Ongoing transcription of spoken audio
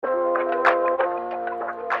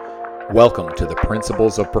Welcome to the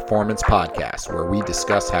Principles of Performance podcast, where we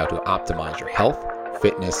discuss how to optimize your health,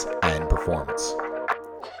 fitness, and performance.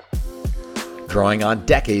 Drawing on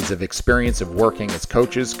decades of experience of working as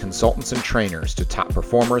coaches, consultants, and trainers to top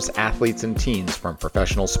performers, athletes, and teams from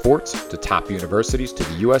professional sports to top universities to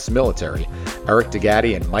the U.S. military, Eric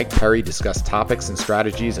DeGatti and Mike Perry discuss topics and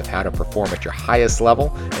strategies of how to perform at your highest level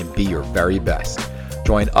and be your very best.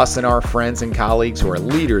 Join us and our friends and colleagues who are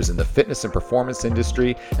leaders in the fitness and performance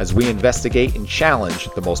industry as we investigate and challenge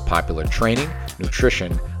the most popular training,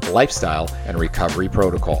 nutrition, lifestyle, and recovery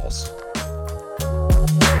protocols.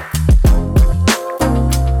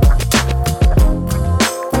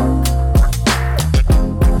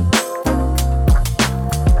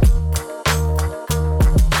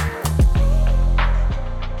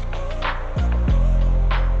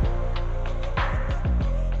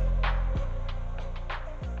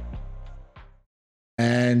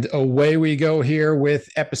 And away we go here with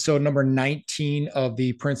episode number 19 of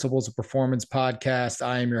the Principles of Performance podcast.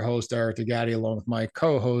 I am your host, Eric DeGatti, along with my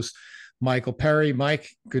co-host, Michael Perry. Mike,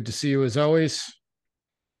 good to see you as always.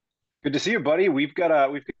 Good to see you, buddy. We've got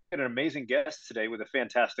an amazing guest today with a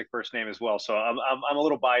fantastic first name as well. So I'm a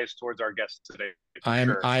little biased towards our guest today.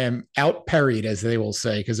 I am out Perried, as they will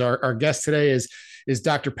say, because our guest today is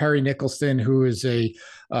Dr. Perry Nickelston, who is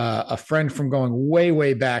a friend from going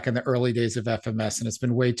way back in the early days of FMS, and it's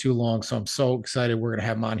been way too long. So I'm so excited we're going to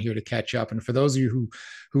have him on here to catch up. And for those of you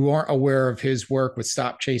who aren't aware of his work with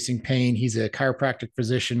Stop Chasing Pain, he's a chiropractic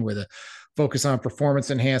physician with a focus on performance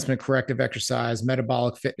enhancement, corrective exercise,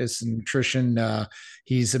 metabolic fitness, and nutrition.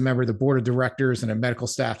 He's a member of the board of directors and a medical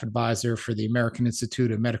staff advisor for the American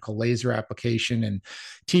Institute of Medical Laser Application and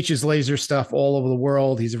teaches laser stuff all over the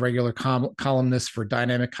world. He's a regular columnist for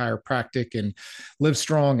Dynamic Chiropractic and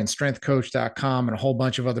Livestrong and StrengthCoach.com and a whole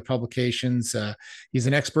bunch of other publications. He's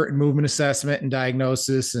an expert in movement assessment and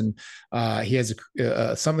diagnosis, and he has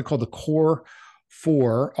something called the Core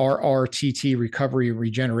for RRTT recovery and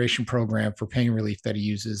regeneration program for pain relief that he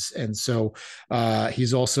uses. And so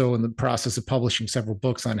he's also in the process of publishing several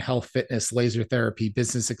books on health, fitness, laser therapy,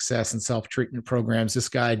 business success, and self-treatment programs. This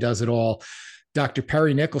guy does it all. Dr.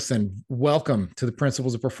 Perry Nickelston, welcome to the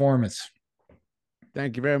Principles of Performance.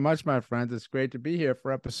 Thank you very much, my friend. It's great to be here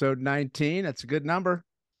for episode 19. That's a good number.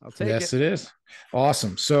 I'll take it. Yes, it is.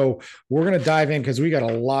 Awesome. So we're going to dive in because we got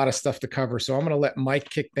a lot of stuff to cover. So I'm going to let Mike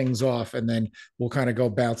kick things off, and then we'll kind of go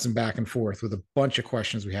bouncing back and forth with a bunch of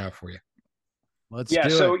questions we have for you. Let's do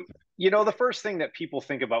it. So, the first thing that people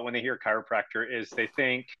think about when they hear chiropractor is they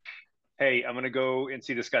think, hey, I'm going to go and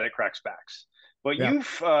see this guy that cracks backs. But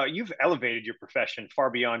you've elevated your profession far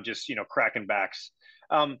beyond just, cracking backs.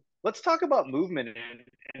 Let's talk about movement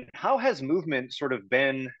and how has movement sort of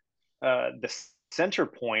been the center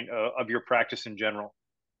point of your practice in general?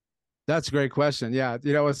 That's a great question. Yeah.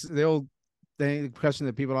 It's the old question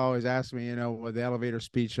that people always ask me, with the elevator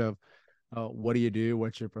speech of what do you do?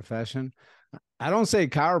 What's your profession? I don't say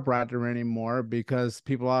chiropractor anymore because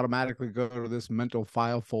people automatically go to this mental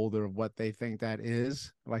file folder of what they think that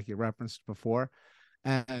is, like you referenced before.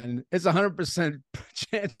 And it's 100%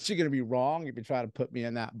 chance you're going to be wrong if you try to put me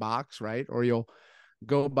in that box, right? Or you'll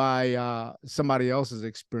go by somebody else's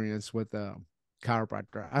experience with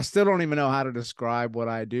chiropractor. I still don't even know how to describe what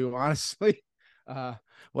I do, honestly.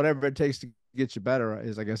 Whatever it takes to get you better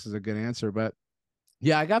is a good answer. But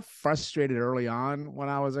yeah, I got frustrated early on when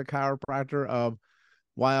I was a chiropractor of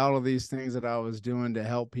why all of these things that I was doing to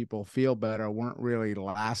help people feel better weren't really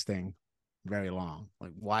lasting very long.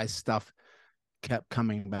 Like why stuff kept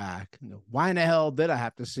coming back. Why in the hell did I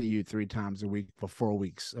have to see you 3 times a week for 4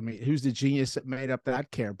 weeks? I mean, who's the genius that made up that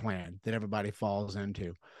care plan that everybody falls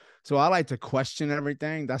into? So I like to question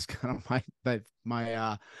everything. That's kind of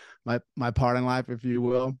my part in life, if you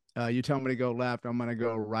will. You tell me to go left, I'm going to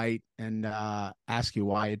go right and ask you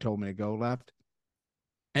why you told me to go left.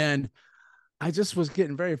 And I just was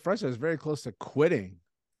getting very frustrated. I was very close to quitting,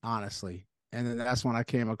 honestly. And then that's when I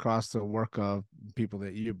came across the work of people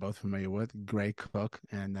that you're both familiar with, Gray Cook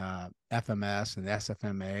and FMS and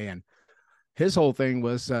SFMA. And his whole thing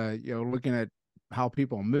was, looking at how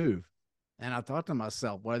people move. And I thought to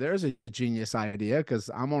myself, well, there's a genius idea because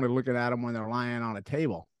I'm only looking at them when they're lying on a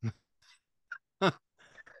table.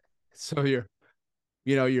 So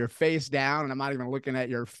you're face down and I'm not even looking at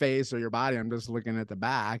your face or your body. I'm just looking at the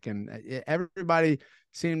back. And everybody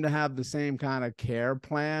seemed to have the same kind of care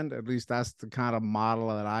plan. At least that's the kind of model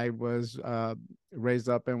that I was raised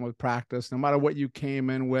up in with practice. No matter what you came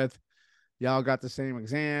in with, y'all got the same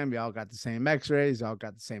exam, y'all got the same x-rays, y'all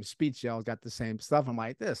got the same speech, y'all got the same stuff. I'm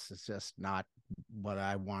like, this is just not what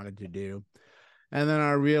I wanted to do. And then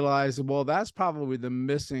I realized, well, that's probably the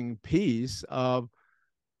missing piece of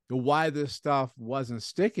why this stuff wasn't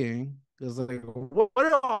sticking is like, what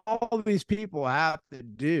do all these people have to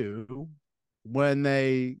do when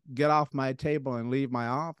they get off my table and leave my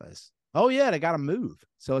office? Oh yeah, they got to move.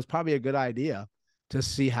 So it's probably a good idea to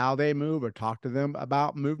see how they move or talk to them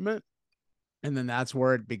about movement. And then that's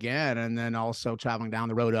where it began. And then also traveling down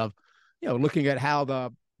the road of, looking at how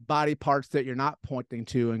the body parts that you're not pointing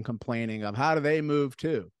to and complaining of, how do they move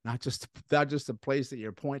too? Not just the place that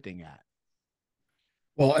you're pointing at.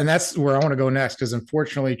 Well, and that's where I want to go next, because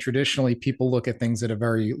unfortunately, traditionally, people look at things at a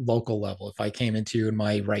very local level. If I came into you and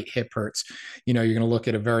my right hip hurts, you're going to look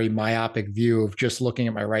at a very myopic view of just looking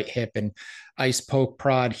at my right hip and ice, poke,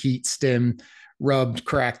 prod, heat, stim, rub,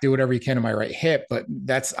 crack, do whatever you can in my right hip. But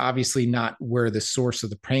that's obviously not where the source of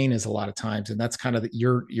the pain is a lot of times. And that's kind of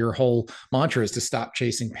your whole mantra is to stop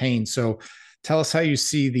chasing pain. So tell us how you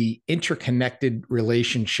see the interconnected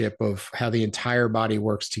relationship of how the entire body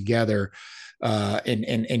works together,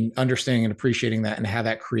 and understanding and appreciating that, and how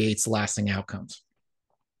that creates lasting outcomes.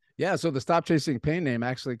 Yeah. So the Stop Chasing Pain name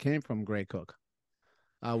actually came from Gray Cook.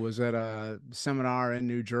 I was at a seminar in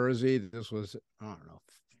New Jersey. This was, I don't know,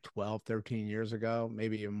 12, 13 years ago,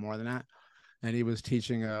 maybe even more than that. And he was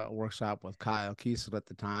teaching a workshop with Kyle Kiesel at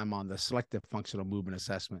the time on the selective functional movement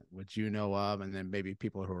assessment, which you know of, and then maybe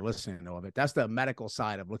people who are listening know of it. That's the medical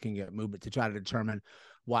side of looking at movement to try to determine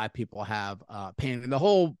why people have pain. And the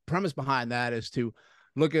whole premise behind that is to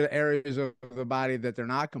look at areas of the body that they're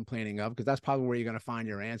not complaining of, because that's probably where you're going to find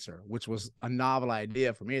your answer, which was a novel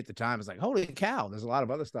idea for me at the time. It's like, holy cow, there's a lot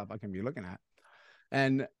of other stuff I can be looking at.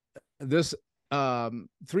 And this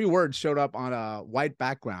 3 words showed up on a white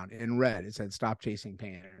background in red. It said, "Stop chasing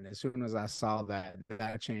pain." And as soon as I saw that,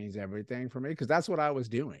 that changed everything for me, because that's what I was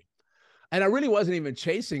doing. And I really wasn't even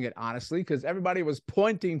chasing it, honestly, because everybody was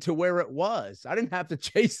pointing to where it was. I didn't have to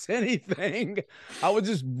chase anything. I was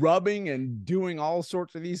just rubbing and doing all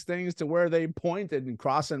sorts of these things to where they pointed and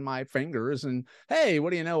crossing my fingers. And hey,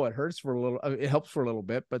 what do you know? It hurts for a little, it helps for a little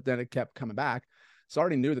bit, but then it kept coming back. So I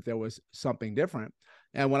already knew that there was something different.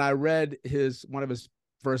 And when I read one of his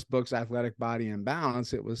first books, Athletic Body and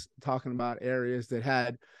Balance, it was talking about areas that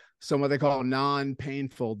had some what they call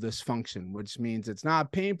non-painful dysfunction, which means it's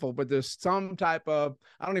not painful, but there's some type of,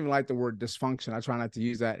 I don't even like the word dysfunction. I try not to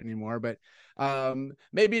use that anymore, but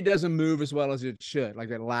maybe it doesn't move as well as it should,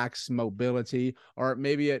 like it lacks mobility, or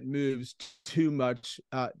maybe it moves too much,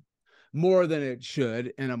 more than it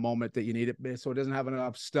should in a moment that you need it. So it doesn't have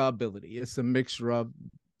enough stability. It's a mixture of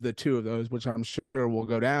the two of those, which I'm sure will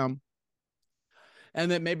go down. And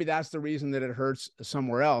then maybe that's the reason that it hurts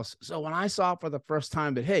somewhere else. So when I saw for the first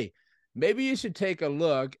time that, hey, maybe you should take a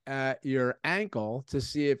look at your ankle to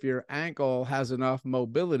see if your ankle has enough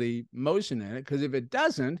motion in it. Because if it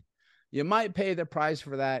doesn't, you might pay the price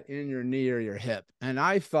for that in your knee or your hip. And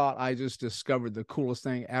I thought I just discovered the coolest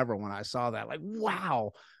thing ever when I saw that. Like,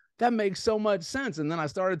 wow, that makes so much sense. And then I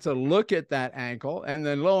started to look at that ankle, and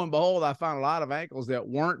then lo and behold, I found a lot of ankles that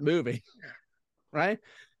weren't moving, right?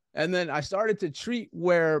 And then I started to treat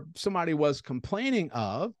where somebody was complaining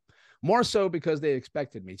of, more so because they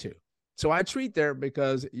expected me to. So I treat there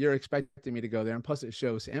because you're expecting me to go there, and plus it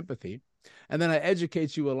shows empathy. And then I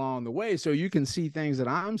educate you along the way so you can see things that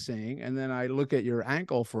I'm seeing. And then I look at your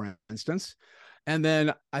ankle, for instance, and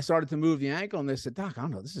then I started to move the ankle, and they said, "Doc, I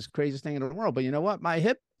don't know, this is the craziest thing in the world, but you know what? My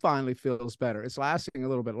hip finally feels better. It's lasting a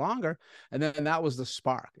little bit longer." And then that was the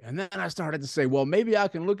spark. And then I started to say, well, maybe I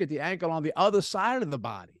can look at the ankle on the other side of the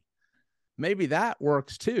body. Maybe that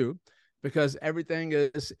works too, because everything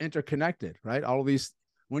is interconnected, right? All of these,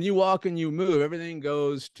 when you walk and you move, everything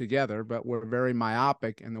goes together, but we're very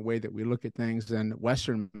myopic in the way that we look at things in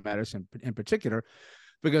Western medicine in particular,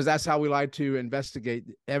 because that's how we like to investigate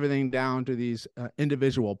everything down to these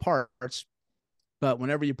individual parts. But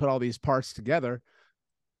whenever you put all these parts together,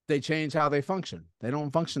 they change how they function. They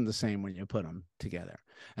don't function the same when you put them together.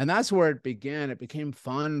 And that's where it began. It became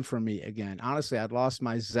fun for me again. Honestly, I'd lost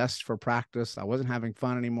my zest for practice. I wasn't having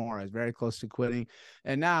fun anymore. I was very close to quitting.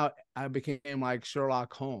 And now I became like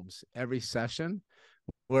Sherlock Holmes every session,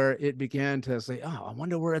 where it began to say, oh, I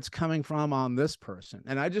wonder where it's coming from on this person.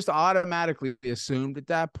 And I just automatically assumed at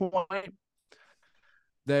that point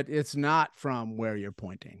that it's not from where you're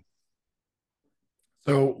pointing.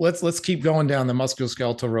 So let's keep going down the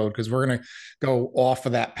musculoskeletal road, because we're going to go off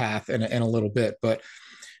of that path in a little bit. But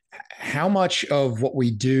how much of what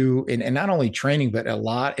we do and not only training, but a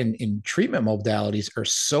lot in treatment modalities are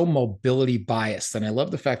so mobility biased. And I love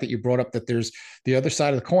the fact that you brought up that there's the other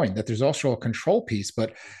side of the coin, that there's also a control piece,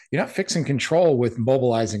 but you're not fixing control with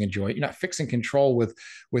mobilizing a joint. You're not fixing control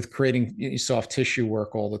with creating soft tissue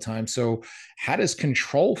work all the time. So how does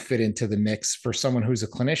control fit into the mix for someone who's a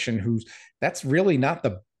clinician, who's that's really not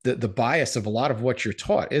the the bias of a lot of what you're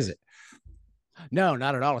taught, is it? No,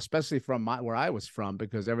 not at all, especially from where I was from,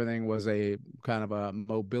 because everything was a kind of a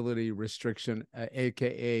mobility restriction,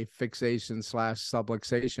 aka fixation /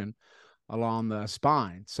 subluxation along the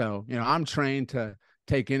spine. So, I'm trained to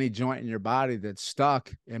take any joint in your body that's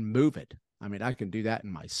stuck and move it. I mean, I can do that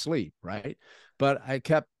in my sleep, right? But I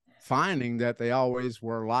kept finding that they always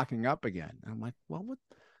were locking up again. I'm like, well, what?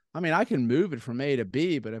 I mean, I can move it from A to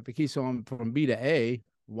B, but if it keeps on from B to A,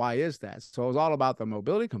 why is that? So it was all about the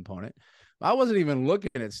mobility component. I wasn't even looking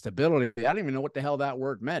at stability. I didn't even know what the hell that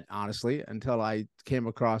word meant, honestly, until I came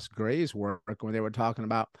across Gray's work when they were talking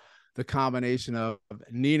about the combination of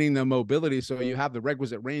needing the mobility so you have the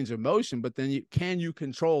requisite range of motion, but then can you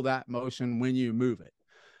control that motion when you move it?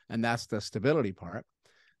 And that's the stability part.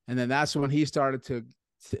 And then that's when he started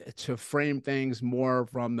to frame things more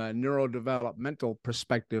from the neurodevelopmental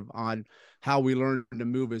perspective on how we learn to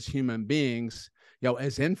move as human beings,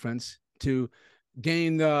 as infants, to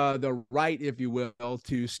gain the right, if you will,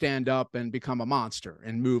 to stand up and become a monster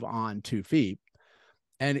and move on 2 feet.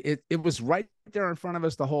 And it was right there in front of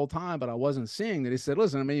us the whole time, but I wasn't seeing that. He said,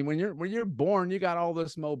 listen, I mean, when you're born, you got all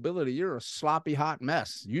this mobility. You're a sloppy hot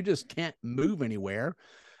mess. You just can't move anywhere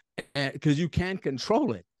because you can't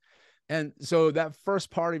control it. And so that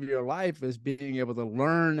first part of your life is being able to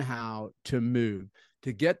learn how to move,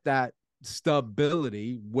 to get that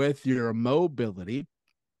stability with your mobility.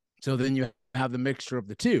 So then you have the mixture of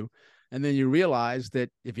the two. And then you realize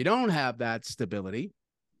that if you don't have that stability,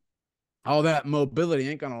 all that mobility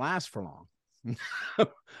ain't going to last for long.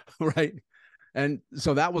 Right. And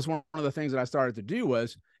so that was one of the things that I started to do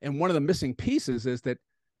was, and one of the missing pieces is that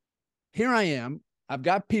here I am, I've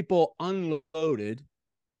got people unloaded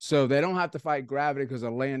so they don't have to fight gravity because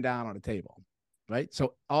they're laying down on a table. Right.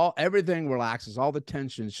 So everything relaxes, all the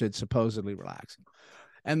tension should supposedly relax.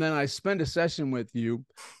 And then I spend a session with you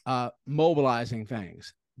mobilizing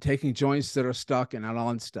things, taking joints that are stuck and I'll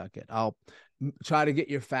unstuck it. I'll try to get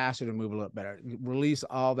your fascia to move a little better, release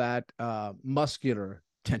all that muscular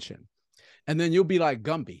tension. And then you'll be like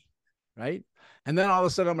Gumby, right? And then all of a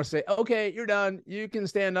sudden I'm going to say, okay, you're done. You can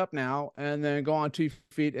stand up now and then go on 2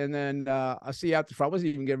 feet. And then I'll see you out the front. I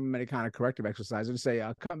wasn't even giving them any kind of corrective exercise. I just say,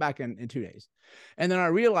 I'll come back in 2 days. And then I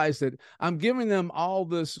realized that I'm giving them all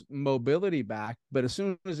this mobility back, but as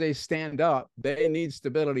soon as they stand up, they need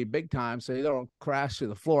stability big time so they don't crash to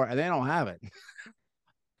the floor, and they don't have it.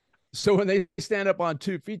 So when they stand up on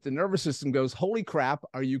 2 feet, the nervous system goes, holy crap,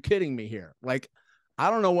 are you kidding me here? Like, I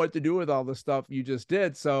don't know what to do with all the stuff you just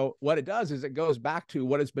did. So what it does is it goes back to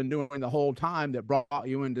what it's been doing the whole time that brought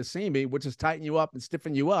you in to see me, which is tighten you up and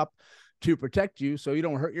stiffen you up to protect you so you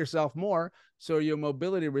don't hurt yourself more. So your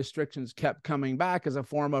mobility restrictions kept coming back as a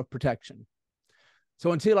form of protection.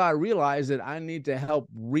 So until I realized that I need to help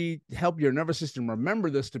your nervous system remember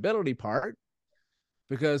the stability part,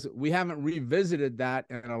 because we haven't revisited that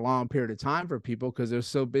in a long period of time for people because they're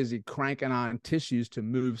so busy cranking on tissues to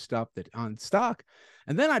move stuff that unstuck.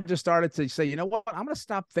 And then I just started to say, you know what? I'm going to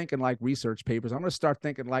stop thinking like research papers. I'm going to start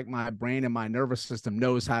thinking like my brain and my nervous system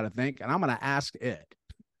knows how to think. And I'm going to ask it,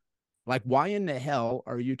 like, why in the hell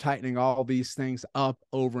are you tightening all these things up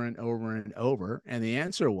over and over and over? And the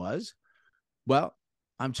answer was, well,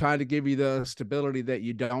 I'm trying to give you the stability that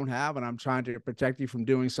you don't have, and I'm trying to protect you from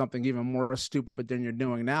doing something even more stupid than you're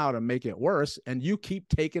doing now to make it worse. And you keep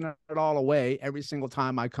taking it all away every single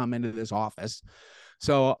time I come into this office.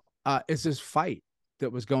 So it's this fight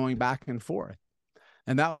that was going back and forth.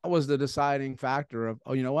 And that was the deciding factor of,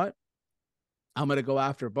 oh, you know what? I'm going to go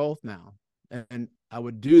after both now. And I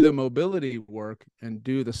would do the mobility work and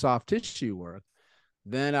do the soft tissue work.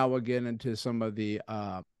 Then I would get into some of the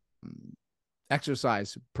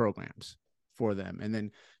exercise programs for them, and then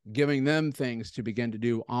giving them things to begin to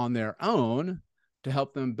do on their own to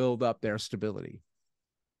help them build up their stability.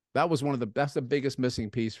 That was that's the biggest missing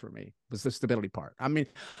piece for me, was the stability part. I mean,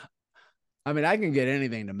 I can get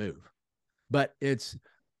anything to move, but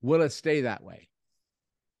will it stay that way?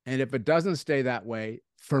 And if it doesn't stay that way,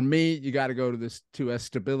 for me, you got to go to a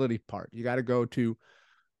stability part. You got to go to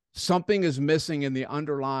something is missing in the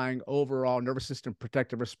underlying overall nervous system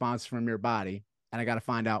protective response from your body. And I got to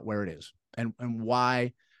find out where it is and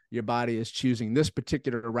why your body is choosing this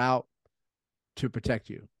particular route to protect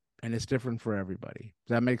you. And it's different for everybody.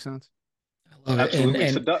 Does that make sense?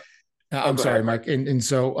 Absolutely. I'm sorry, Mike. And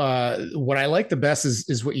so what I like the best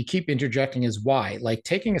is what you keep interjecting is why, like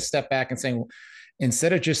taking a step back and saying,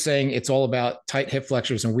 instead of just saying it's all about tight hip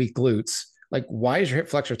flexors and weak glutes, like, why is your hip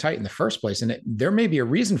flexor tight in the first place? And there may be a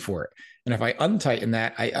reason for it. And if I untighten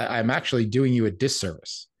that, I'm actually doing you a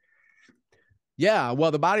disservice. Yeah, well,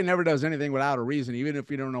 the body never does anything without a reason, even if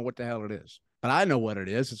you don't know what the hell it is. But I know what it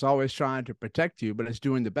is. It's always trying to protect you, but it's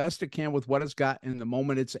doing the best it can with what it's got in the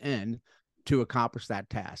moment it's in to accomplish that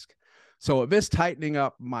task. So if it's tightening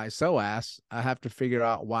up my psoas, I have to figure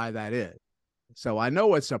out why that is. So I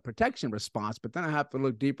know it's a protection response, but then I have to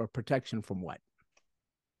look deeper. Protection from what?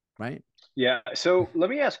 Right? Yeah. So let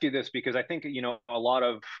me ask you this, because I think, a lot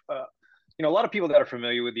of people that are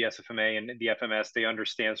familiar with the SFMA and the FMS, they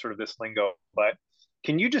understand sort of this lingo. But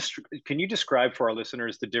can you describe for our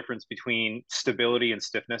listeners the difference between stability and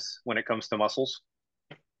stiffness when it comes to muscles?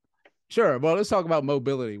 Sure. Well, let's talk about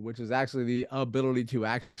mobility, which is actually the ability to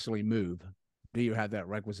actually move. Do you have that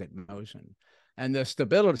requisite motion? And the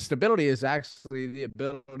stability is actually the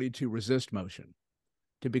ability to resist motion,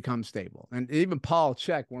 to become stable. And even Paul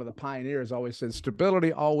Chek, one of the pioneers, always said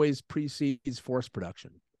stability always precedes force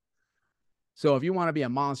production. So if you want to be a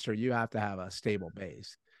monster, you have to have a stable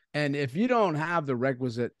base. And if you don't have the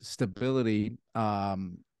requisite stability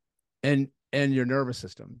in your nervous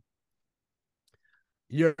system,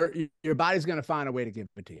 your body's going to find a way to give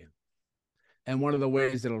it to you. And one of the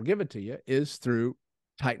ways that it'll give it to you is through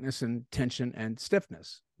tightness and tension and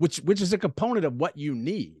stiffness, which is a component of what you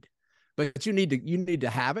need. But you need to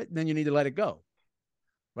have it, then you need to let it go.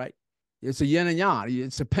 Right? It's a yin and yang.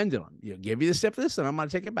 It's a pendulum. You give you the stiffness, and I'm going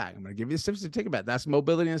to take it back. I'm going to give you the stiffness and take it back. That's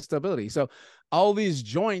mobility and stability. So all these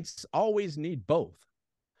joints always need both.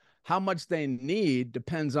 How much they need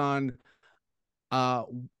depends on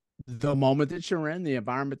the moment that you're in, the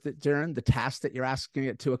environment that you're in, the task that you're asking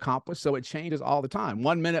it to accomplish. So it changes all the time.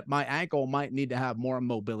 1 minute, my ankle might need to have more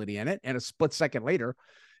mobility in it, and a split second later,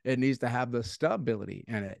 it needs to have the stability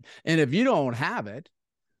in it. And if you don't have it,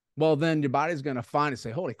 well, then your body's going to find it,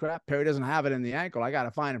 say, holy crap, Perry doesn't have it in the ankle. I got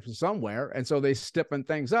to find it from somewhere. And so they stiffen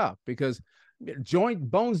things up, because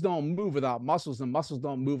bones don't move without muscles, and muscles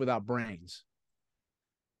don't move without brains.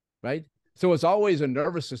 Right? So it's always a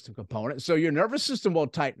nervous system component. So your nervous system will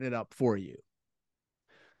tighten it up for you.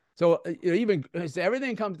 So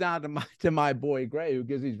everything comes down to my boy Gray, who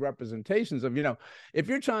gives these representations of, if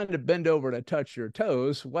you're trying to bend over to touch your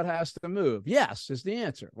toes, what has to move? Yes, is the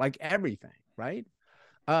answer, like everything, right?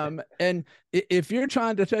 And if you're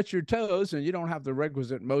trying to touch your toes and you don't have the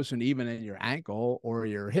requisite motion even in your ankle or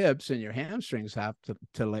your hips, and your hamstrings have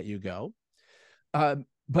to let you go.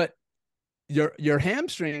 But your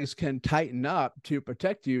hamstrings can tighten up to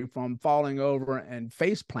protect you from falling over and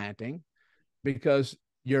face planting, because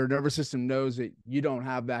your nervous system knows that you don't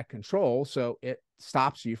have that control. So it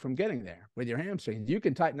stops you from getting there with your hamstrings. You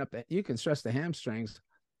can you can stress the hamstrings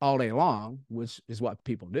all day long, which is what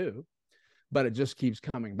people do, but it just keeps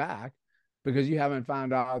coming back because you haven't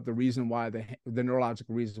found out the reason why the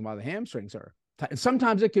neurological reason why the hamstrings are. And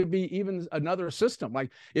sometimes it could be even another system.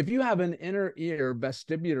 Like if you have an inner ear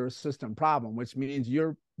vestibular system problem, which means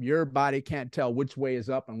your body can't tell which way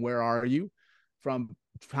is up and where are you from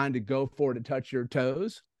trying to go forward to touch your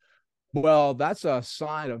toes. Well, that's a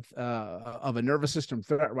sign of a nervous system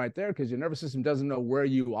threat right there, because your nervous system doesn't know where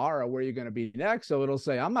you are or where you're going to be next. So it'll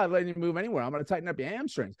say, I'm not letting you move anywhere. I'm going to tighten up your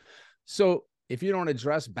hamstrings. So if you don't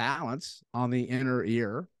address balance on the inner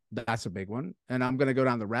ear, that's a big one. And I'm going to go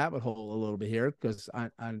down the rabbit hole a little bit here, because I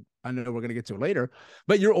know we're going to get to it later.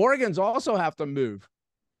 But your organs also have to move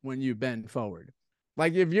when you bend forward.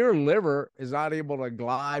 Like if your liver is not able to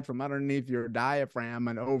glide from underneath your diaphragm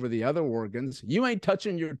and over the other organs, you ain't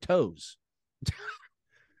touching your toes.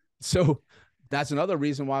 So that's another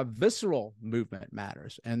reason why visceral movement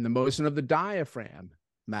matters, and the motion of the diaphragm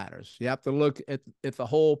matters. You have to look at the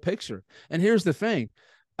whole picture. And here's the thing.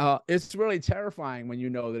 It's really terrifying when you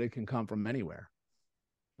know that it can come from anywhere.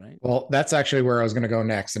 Right. Well, that's actually where I was going to go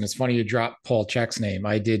next. And it's funny you dropped Paul Chek's name.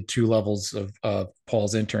 I did 2 levels of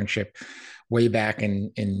Paul's internship way back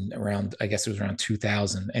in around, I guess it was around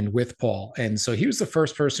 2000, and with Paul. And so he was the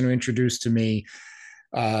first person who introduced to me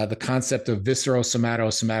the concept of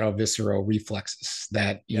viscero-somato-viscero reflexes,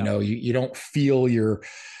 that, you don't feel your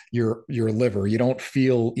liver, you don't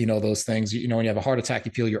feel, those things, when you have a heart attack,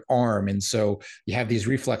 you feel your arm. And so you have these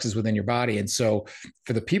reflexes within your body. And so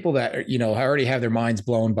for the people that, already have their minds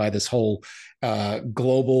blown by this whole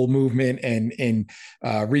global movement and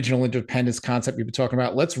regional independence concept you've been talking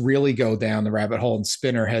about, let's really go down the rabbit hole and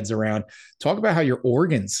spin our heads around. Talk about how your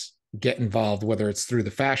organs get involved, whether it's through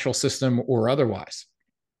the fascial system or otherwise.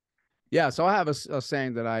 Yeah. So I have a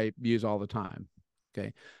saying that I use all the time.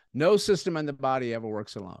 Okay. No system in the body ever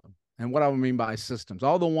works alone. And what I mean by systems,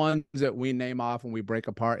 all the ones that we name off and we break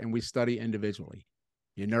apart and we study individually: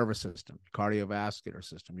 your nervous system, cardiovascular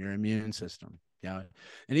system, your immune system. Yeah.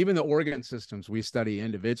 And even the organ systems we study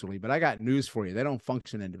individually. But I got news for you. They don't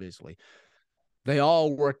function individually. They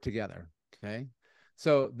all work together. Okay.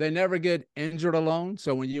 So they never get injured alone.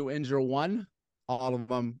 So when you injure one, all of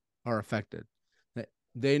them are affected.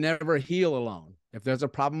 They never heal alone. If there's a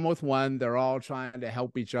problem with one, they're all trying to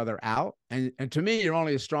help each other out. And to me, you're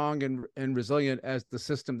only as strong and resilient as the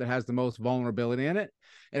system that has the most vulnerability in it.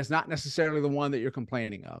 And it's not necessarily the one that you're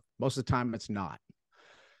complaining of. Most of the time, it's not.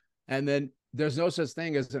 And then there's no such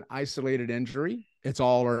thing as an isolated injury. It's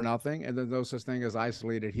all or nothing. And there's no such thing as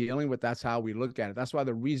isolated healing, but that's how we look at it. That's why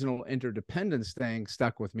the regional interdependence thing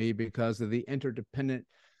stuck with me, because of the interdependent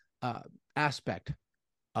aspect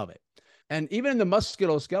of it. And even in the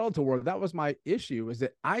musculoskeletal world, that was my issue, is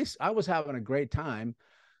that I was having a great time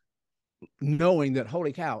knowing that,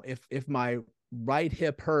 holy cow, if my right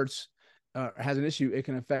hip hurts, has an issue, it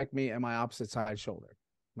can affect me and my opposite side shoulder,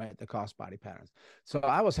 right? The cross body patterns. So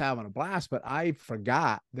I was having a blast, but I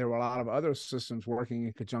forgot there were a lot of other systems working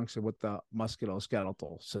in conjunction with the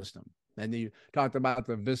musculoskeletal system. And you talked about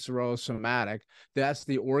the viscerosomatic. That's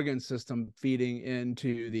the organ system feeding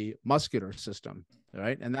into the muscular system,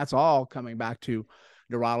 right? And that's all coming back to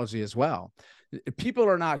neurology as well. People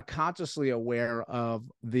are not consciously aware of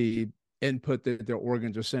the input that their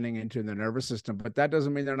organs are sending into the nervous system, but that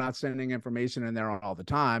doesn't mean they're not sending information in there all the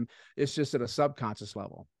time. It's just at a subconscious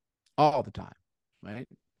level all the time, right?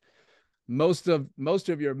 Most of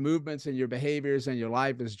your movements and your behaviors and your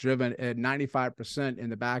life is driven at 95% in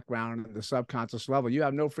the background and the subconscious level. You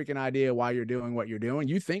have no freaking idea why you're doing what you're doing.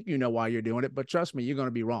 You think you know why you're doing it, but trust me, you're going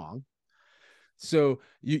to be wrong. So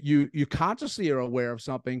you consciously are aware of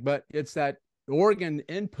something, but it's that organ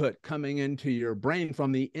input coming into your brain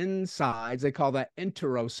from the insides. They call that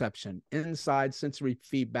interoception, inside sensory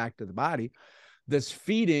feedback to the body, that's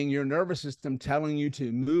feeding your nervous system, telling you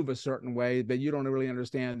to move a certain way, but you don't really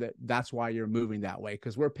understand that that's why you're moving that way,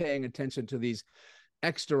 because we're paying attention to these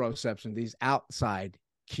exteroception, these outside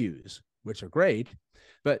cues, which are great.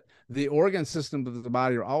 But the organ systems of the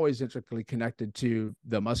body are always intricately connected to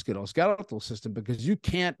the musculoskeletal system, because you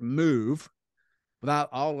can't move without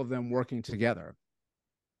all of them working together.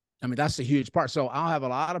 I mean, that's a huge part. So I'll have a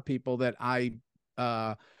lot of people that I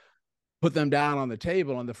put them down on the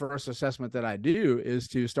table, and the first assessment that I do is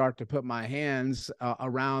to start to put my hands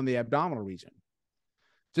around the abdominal region,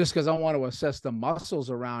 just because I want to assess the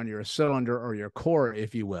muscles around your cylinder or your core,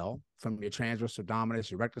 if you will, from your transverse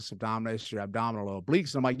abdominis, your rectus abdominis, your abdominal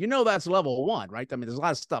obliques. And I'm like, that's level one, right? I mean, there's a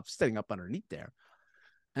lot of stuff sitting up underneath there.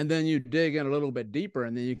 And then you dig in a little bit deeper,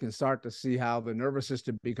 and then you can start to see how the nervous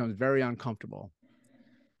system becomes very uncomfortable.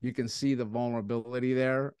 You can see the vulnerability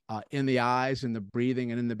there in the eyes, in the breathing,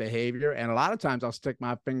 and in the behavior. And a lot of times I'll stick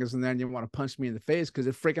my fingers in there and you want to punch me in the face because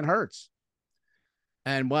it freaking hurts.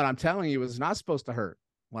 And what I'm telling you is not supposed to hurt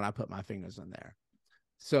when I put my fingers in there.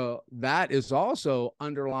 So that is also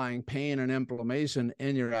underlying pain and inflammation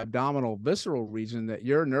in your abdominal visceral region, that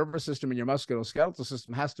your nervous system and your musculoskeletal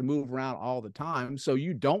system has to move around all the time so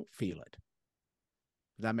you don't feel it.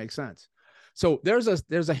 Does that make sense? So there's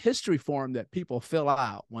a history form that people fill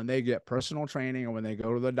out when they get personal training or when they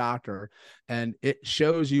go to the doctor, and it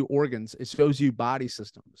shows you organs, it shows you body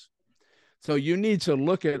systems. So you need to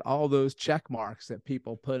look at all those check marks that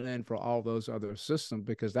people put in for all those other systems,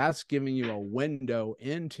 because that's giving you a window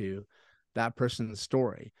into that person's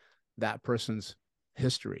story, that person's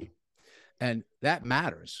history. And that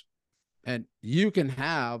matters. And you can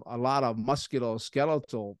have a lot of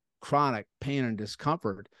musculoskeletal chronic pain and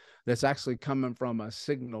discomfort that's actually coming from a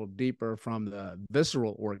signal deeper from the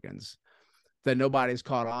visceral organs that nobody's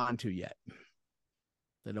caught on to yet.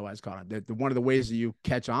 That nobody's caught on. One of the ways that you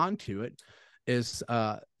catch on to it is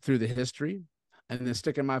through the history, and then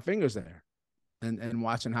sticking my fingers there and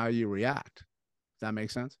watching how you react. Does that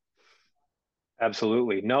make sense?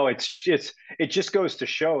 Absolutely. No, it just goes to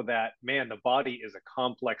show that, man, the body is a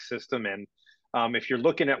complex system. And if you're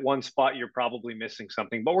looking at one spot, you're probably missing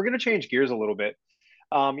something. But we're going to change gears a little bit.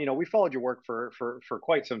 We followed your work for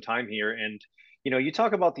quite some time here, and you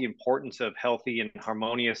talk about the importance of healthy and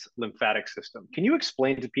harmonious lymphatic system. Can you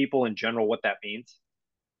explain to people in general what that means?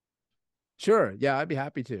 Sure. Yeah, I'd be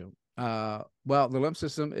happy to. Well, the lymph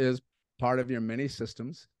system is part of your many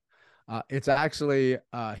systems. It's actually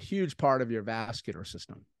a huge part of your vascular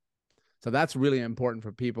system. So that's really important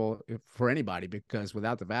for people, for anybody, because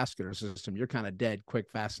without the vascular system, you're kind of dead quick,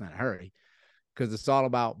 fast, and in a hurry, because it's all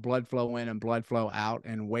about blood flow in and blood flow out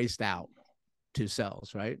and waste out to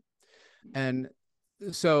cells, right? And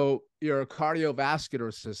so your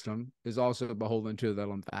cardiovascular system is also beholden to the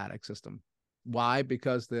lymphatic system. Why?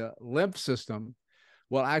 Because the lymph system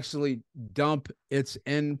will actually dump its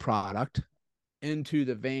end product into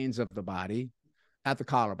the veins of the body at the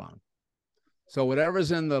collarbone. So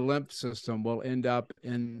whatever's in the lymph system will end up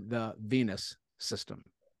in the venous system.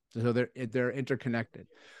 So they're interconnected.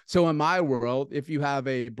 So in my world, if you have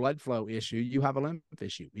a blood flow issue, you have a lymph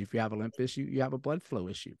issue. If you have a lymph issue, you have a blood flow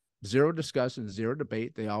issue. Zero discussion, zero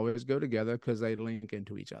debate. They always go together because they link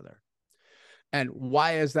into each other. And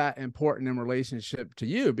why is that important in relationship to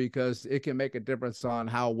you? Because it can make a difference on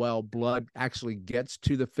how well blood actually gets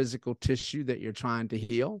to the physical tissue that you're trying to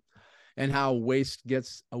heal, and how waste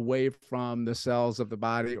gets away from the cells of the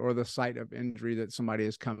body or the site of injury that somebody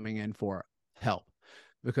is coming in for help.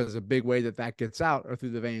 Because a big way that that gets out are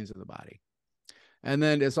through the veins of the body. And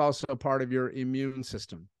then it's also part of your immune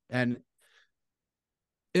system. And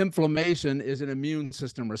inflammation is an immune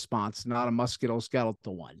system response, not a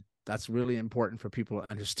musculoskeletal one. That's really important for people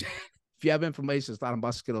to understand. If you have inflammation, it's not a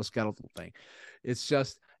musculoskeletal thing. It's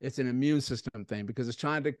an immune system thing, because it's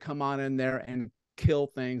trying to come on in there and kill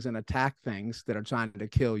things and attack things that are trying to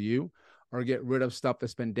kill you, or get rid of stuff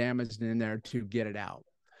that's been damaged in there to get it out.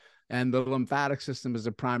 And the lymphatic system is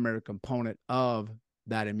a primary component of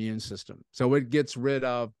that immune system. So it gets rid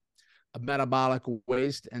of metabolic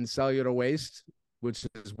waste and cellular waste, which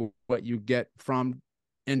is what you get from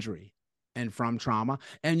injury and from trauma.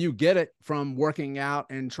 And you get it from working out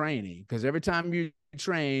and training, because every time you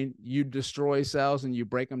train, you destroy cells and you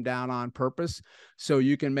break them down on purpose so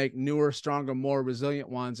you can make newer, stronger, more resilient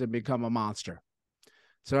ones and become a monster.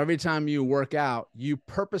 So every time you work out, you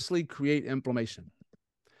purposely create inflammation.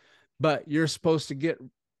 But you're supposed to get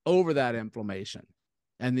over that inflammation.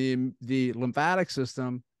 And the lymphatic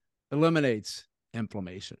system eliminates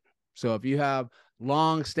inflammation. So if you have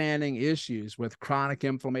long-standing issues with chronic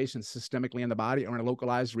inflammation systemically in the body or in a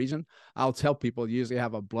localized region, I'll tell people you usually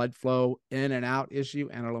have a blood flow in and out issue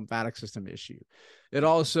and a lymphatic system issue. It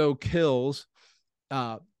also kills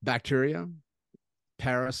bacteria,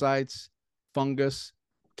 parasites, fungus,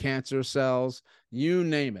 cancer cells, you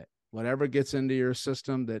name it. Whatever gets into your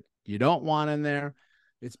system that you don't want in there,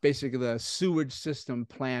 it's basically the sewage system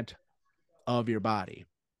plant of your body,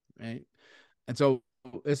 right? And so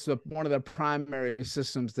it's one of the primary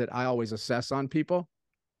systems that I always assess on people.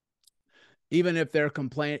 Even if they're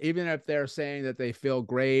even if they're saying that they feel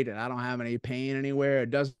great and I don't have any pain anywhere,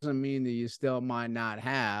 it doesn't mean that you still might not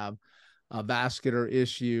have a vascular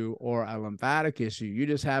issue or a lymphatic issue. You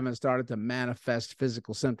just haven't started to manifest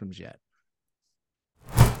physical symptoms yet.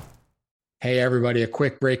 Hey, everybody, a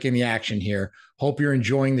quick break in the action here. Hope you're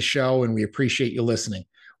enjoying the show, and we appreciate you listening.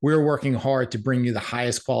 We're working hard to bring you the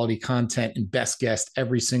highest quality content and best guests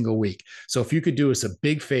every single week. So if you could do us a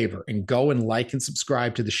big favor and go and like and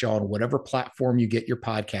subscribe to the show on whatever platform you get your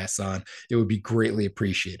podcasts on, it would be greatly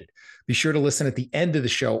appreciated. Be sure to listen at the end of the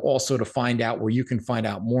show also to find out where you can find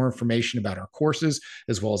out more information about our courses,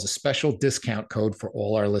 as well as a special discount code for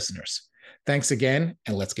all our listeners. Thanks again,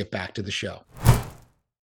 and let's get back to the show.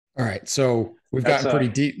 All right, so we've gotten pretty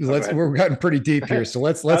deep. We've gotten pretty deep here. So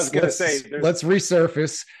let's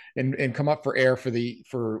resurface and come up for air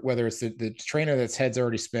for whether it's the trainer that's head's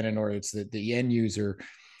already spinning or it's the end user.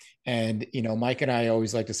 And Mike and I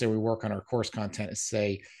always like to say we work on our course content is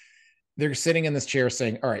say they're sitting in this chair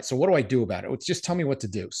saying, all right, so what do I do about it? It's just tell me what to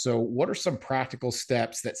do. So what are some practical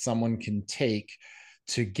steps that someone can take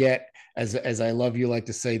to get, as I love you like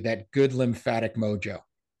to say, that good lymphatic mojo?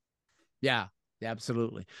 Yeah.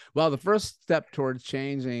 Absolutely. Well, the first step towards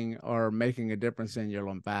changing or making a difference in your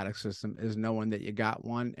lymphatic system is knowing that you got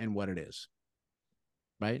one and what it is,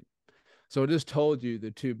 right? So it just told you the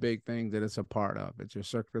two big things that it's a part of. It's your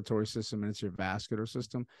circulatory system and it's your vascular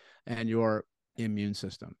system and your immune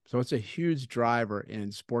system. So it's a huge driver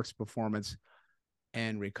in sports performance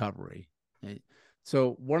and recovery. Right?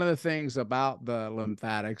 So one of the things about the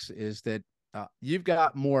lymphatics is that you've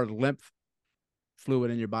got more lymph fluid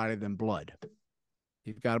in your body than blood.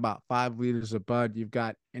 You've got about 5 liters of blood. You've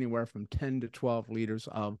got anywhere from 10 to 12 liters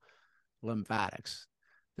of lymphatics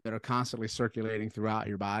that are constantly circulating throughout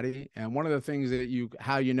your body. And one of the things that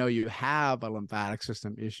how you know you have a lymphatic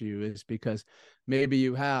system issue is because maybe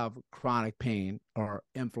you have chronic pain or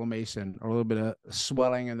inflammation or a little bit of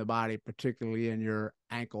swelling in the body, particularly in your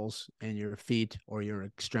ankles and your feet or your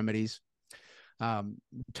extremities,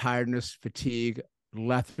 tiredness, fatigue,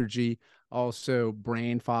 lethargy. Also,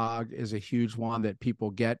 brain fog is a huge one that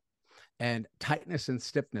people get, and tightness and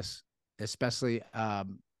stiffness, especially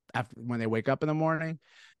after when they wake up in the morning,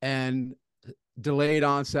 and delayed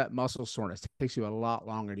onset muscle soreness. It takes you a lot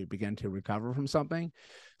longer to begin to recover from something.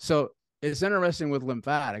 So it's interesting with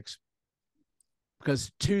lymphatics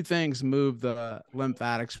because two things move the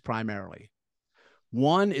lymphatics primarily.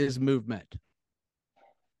 One is movement.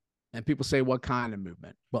 And people say, what kind of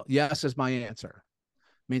movement? Well, yes is my answer.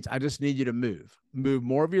 means I just need you to move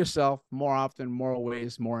more of yourself, more often, more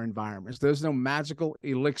ways, more environments. There's no magical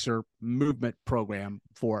elixir movement program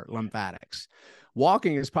for lymphatics.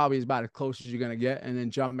 Walking is probably about as close as you're going to get, and then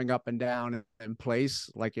jumping up and down in place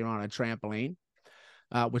like you're on a trampoline,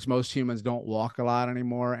 which most humans don't walk a lot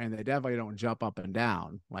anymore, and they definitely don't jump up and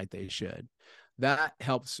down like they should. That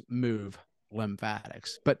helps move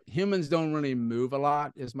lymphatics, but humans don't really move a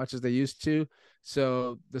lot as much as they used to.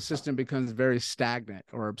 So the system becomes very stagnant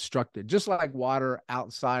or obstructed, just like water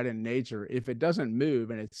outside in nature. If it doesn't move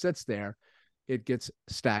and it sits there, it gets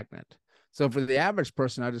stagnant. So for the average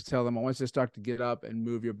person, I just tell them, I want you to start to get up and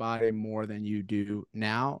move your body more than you do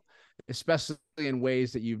now, especially in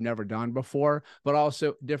ways that you've never done before, but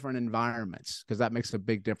also different environments, because that makes a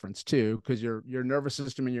big difference too, because your nervous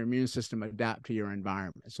system and your immune system adapt to your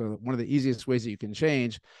environment. So one of the easiest ways that you can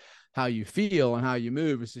change how you feel and how you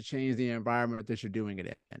move is to change the environment that you're doing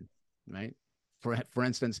it in, right? For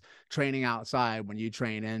instance, training outside when you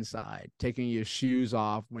train inside, taking your shoes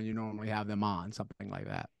off when you normally have them on, something like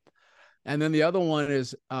that. And then the other one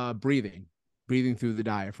is breathing through the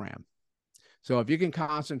diaphragm. So if you can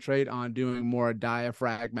concentrate on doing more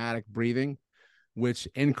diaphragmatic breathing, which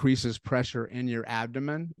increases pressure in your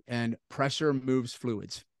abdomen, and pressure moves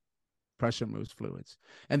fluids.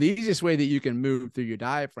 And the easiest way that you can move through your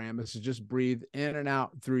diaphragm is to just breathe in and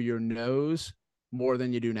out through your nose more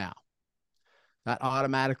than you do now. That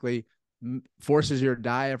automatically forces your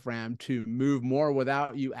diaphragm to move more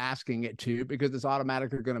without you asking it to, because it's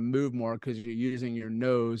automatically going to move more because you're using your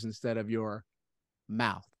nose instead of your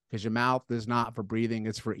mouth, because your mouth is not for breathing,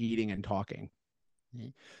 it's for eating and talking.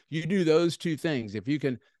 You do those two things. If you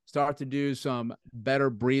can start to do some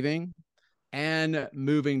better breathing and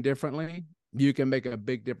moving differently, you can make a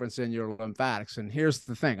big difference in your lymphatics. And here's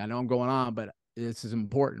the thing, I know I'm going on, but this is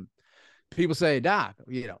important. People say, Doc,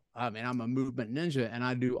 I'm a movement ninja and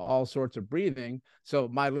I do all sorts of breathing, so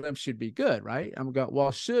my lymph should be good, right? I'm going,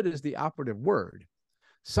 well, should is the operative word.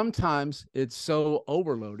 Sometimes it's so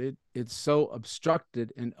overloaded, it's so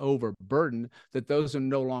obstructed and overburdened that those are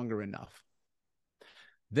no longer enough.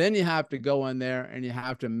 Then you have to go in there and you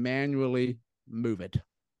have to manually move it.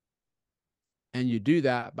 And you do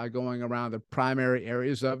that by going around the primary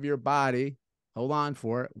areas of your body, hold on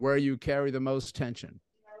for it, where you carry the most tension.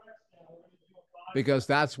 Because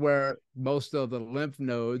that's where most of the lymph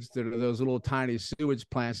nodes, that are those little tiny sewage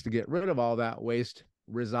plants to get rid of all that waste,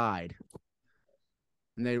 reside.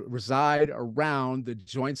 And they reside around the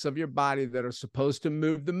joints of your body that are supposed to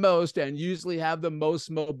move the most and usually have the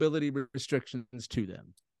most mobility restrictions to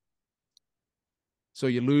them. So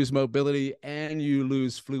you lose mobility and you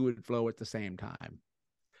lose fluid flow at the same time.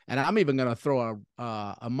 And I'm even going to throw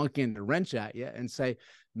a monkey in the wrench at you and say,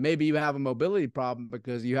 maybe you have a mobility problem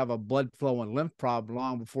because you have a blood flow and lymph problem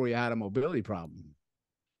long before you had a mobility problem.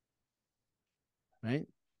 Right?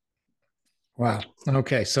 Wow.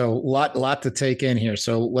 Okay. So lot to take in here.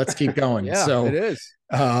 So let's keep going. Yeah, so it is.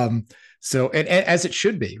 And as it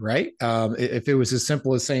should be, right? If it was as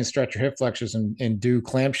simple as saying stretch your hip flexors and do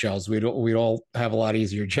clamshells, we'd all have a lot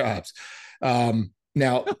easier jobs.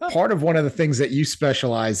 Now, part of one of the things that you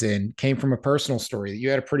specialize in came from a personal story. You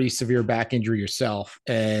had a pretty severe back injury yourself,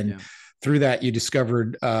 and through that, you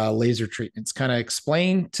discovered laser treatments. Kind of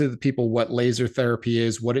explain to the people what laser therapy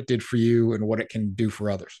is, what it did for you, and what it can do for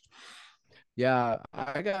others. Yeah,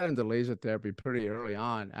 I got into laser therapy pretty early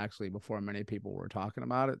on, actually, before many people were talking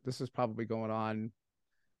about it. This is probably going on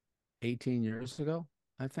 18 years ago,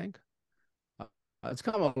 I think. It's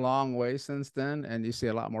come a long way since then, and you see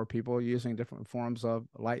a lot more people using different forms of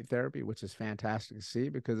light therapy, which is fantastic to see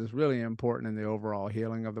because it's really important in the overall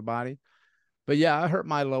healing of the body. But yeah, I hurt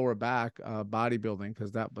my lower back bodybuilding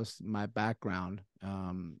because that was my background.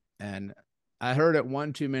 And I heard it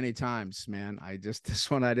one too many times, man.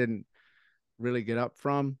 This one I didn't really get up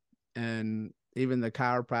from. And even the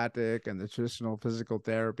chiropractic and the traditional physical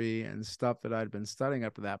therapy and stuff that I'd been studying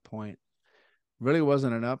up to that point really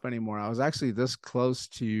wasn't enough anymore. I was actually this close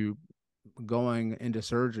to going into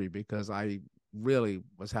surgery because I really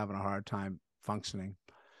was having a hard time functioning.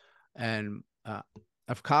 And a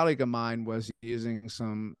colleague of mine was using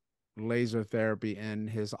some laser therapy in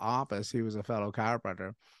his office. He was a fellow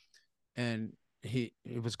chiropractor, and he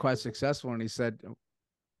was quite successful. And he said,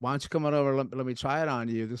 why don't you come on over? Let me try it on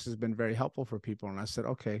you. This has been very helpful for people. And I said,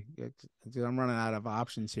 okay, I'm running out of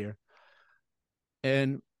options here.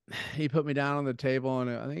 And he put me down on the table, and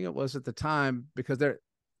I think it was at the time because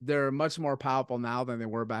they're much more powerful now than they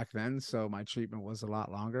were back then. So my treatment was a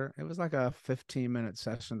lot longer. It was like a 15-minute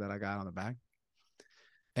session that I got on the back.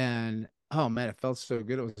 And oh man, it felt so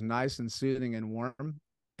good. It was nice and soothing and warm.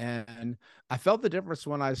 And I felt the difference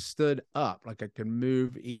when I stood up, like I could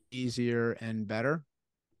move easier and better.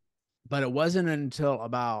 But it wasn't until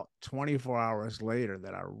about 24 hours later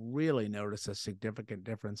that I really noticed a significant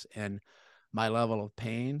difference in my level of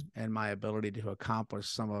pain and my ability to accomplish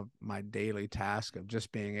some of my daily task of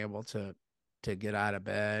just being able to get out of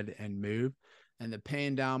bed and move. And the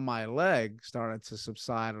pain down my leg started to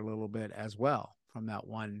subside a little bit as well from that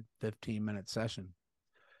one 15-minute session.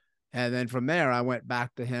 And then from there, I went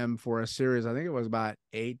back to him for a series. I think it was about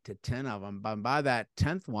 8 to 10 of them. But by that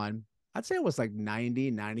 10th one, I'd say it was like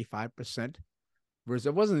 90, 95%. Whereas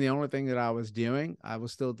it wasn't the only thing that I was doing. I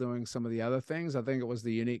was still doing some of the other things. I think it was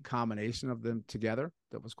the unique combination of them together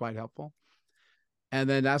that was quite helpful. And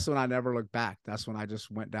then that's when I never looked back. That's when I just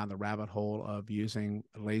went down the rabbit hole of using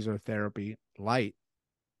laser therapy light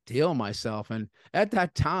to heal myself. And at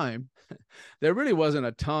that time, there really wasn't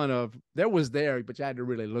a ton of, there was there, but you had to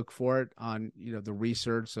really look for it on, the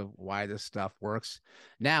research of why this stuff works.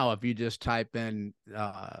 Now, if you just type in,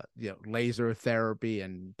 laser therapy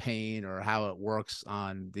and pain or how it works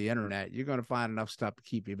on the internet, you're going to find enough stuff to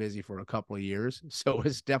keep you busy for a couple of years. So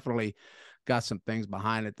it's definitely got some things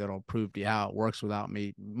behind it that'll prove to you how it works without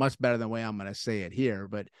me much better than the way I'm going to say it here.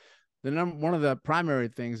 But one of the primary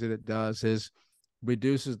things that it does is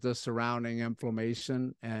reduces the surrounding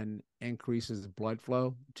inflammation and increases blood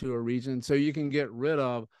flow to a region. So you can get rid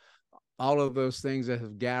of all of those things that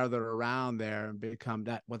have gathered around there and become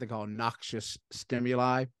that what they call noxious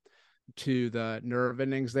stimuli to the nerve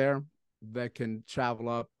endings there that can travel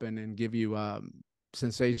up and then give you a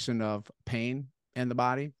sensation of pain in the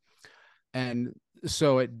body. And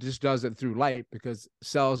so it just does it through light because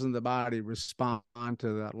cells in the body respond to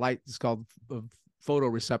the light. It's called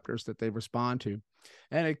photoreceptors that they respond to.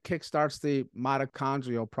 And it kickstarts the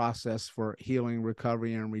mitochondrial process for healing,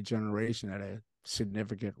 recovery, and regeneration at a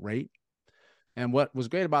significant rate. And what was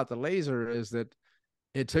great about the laser is that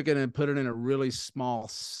it took it and put it in a really small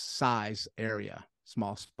size area,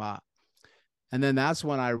 small spot. And then that's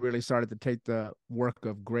when I really started to take the work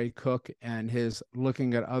of Gray Cook and his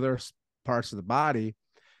looking at other parts of the body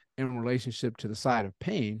in relationship to the side of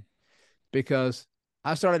pain, because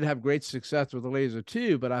I started to have great success with the laser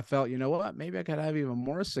too, but I felt, you know what, maybe I could have even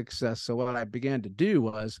more success. So what I began to do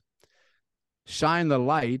was shine the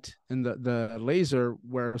light in the laser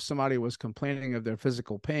where somebody was complaining of their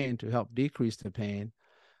physical pain to help decrease the pain.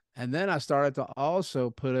 And then I started to also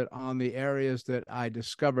put it on the areas that I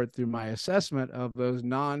discovered through my assessment of those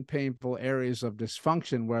non-painful areas of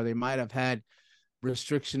dysfunction where they might have had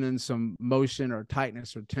restriction in some motion or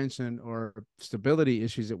tightness or tension or stability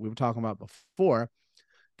issues that we were talking about before,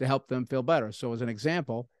 to help them feel better. So as an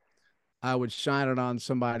example, I would shine it on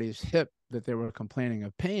somebody's hip that they were complaining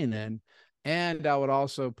of pain in, and I would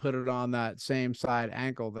also put it on that same side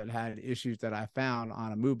ankle that had issues that I found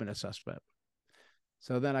on a movement assessment.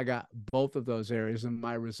 So then I got both of those areas and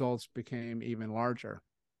my results became even larger,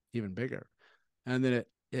 even bigger. And then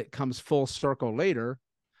it comes full circle later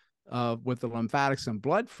with the lymphatics and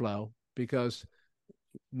blood flow, because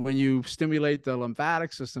when you stimulate the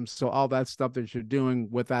lymphatic system, so all that stuff that you're doing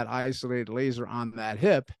with that isolated laser on that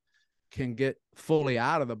hip can get fully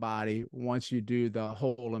out of the body once you do the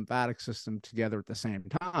whole lymphatic system together at the same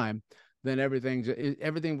time. Then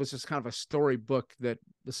everything was just kind of a storybook that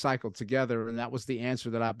cycled together. And that was the answer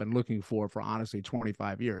that I've been looking for honestly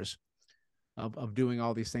 25 years of doing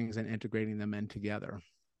all these things and integrating them in together.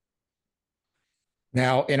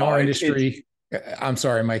 Now, in our industry, I'm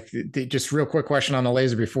sorry, Mike, just real quick question on the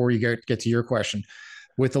laser before you get to your question.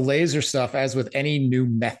 With the laser stuff, as with any new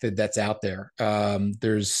method that's out there,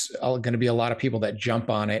 there's going to be a lot of people that jump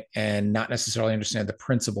on it and not necessarily understand the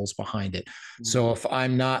principles behind it. Mm-hmm. So if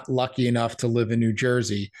I'm not lucky enough to live in New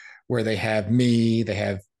Jersey, where they have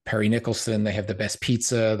Perry Nickelston, they have the best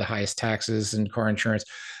pizza, the highest taxes and car insurance.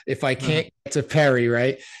 If I can't get to Perry,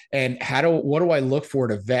 right? And what do I look for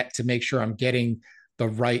to vet to make sure I'm getting the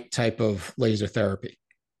right type of laser therapy?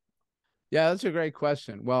 Yeah, that's a great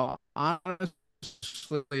question. Well, honestly,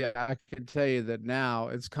 I can tell you that now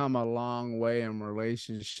it's come a long way in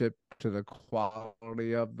relationship to the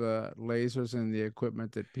quality of the lasers and the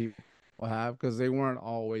equipment that people have, because they weren't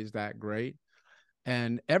always that great.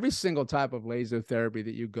 And every single type of laser therapy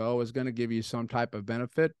that you go is going to give you some type of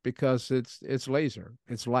benefit because it's laser,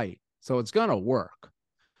 it's light. So it's going to work.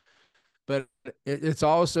 But it's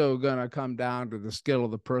also going to come down to the skill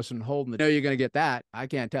of the person holding it. You know, you're going to get that. I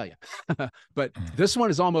can't tell you. But this one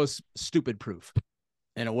is almost stupid proof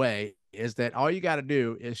in a way, is that all you got to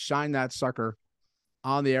do is shine that sucker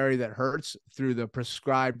on the area that hurts through the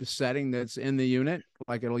prescribed setting that's in the unit.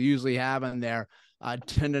 Like it'll usually have in there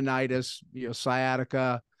tendonitis,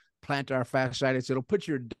 sciatica, plantar fasciitis. It'll put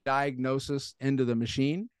your diagnosis into the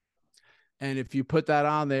machine. And if you put that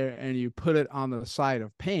on there and you put it on the side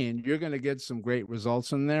of pain, you're going to get some great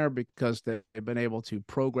results in there because they've been able to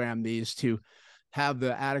program these to have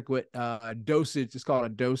the adequate dosage. It's called a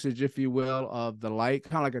dosage, if you will, of the light,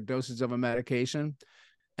 kind of like a dosage of a medication.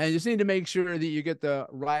 And you just need to make sure that you get the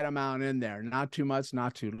right amount in there, not too much,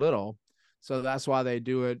 not too little. So that's why they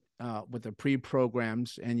do it with the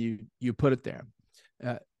pre-programs, and you put it there.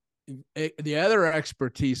 The other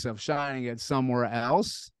expertise of shining it somewhere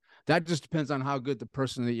else, that just depends on how good the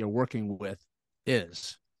person that you're working with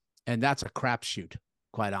is. And that's a crapshoot,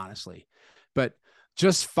 quite honestly. But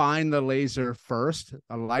just find the laser first,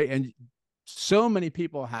 a light. And so many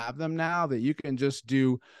people have them now that you can just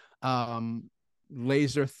do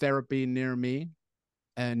laser therapy near me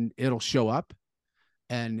and it'll show up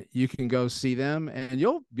and you can go see them and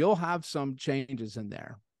you'll have some changes in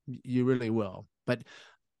there. You really will. But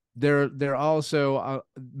there are also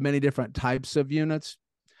many different types of units.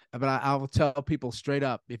 But I will tell people straight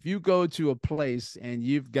up, if you go to a place and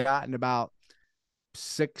you've gotten about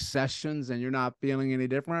 6 sessions and you're not feeling any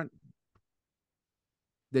different,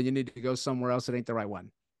 then you need to go somewhere else that ain't the right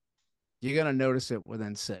one. You're going to notice it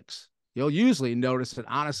within 6. You'll usually notice it,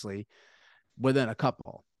 honestly, within a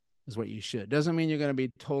couple is what you should. Doesn't mean you're going to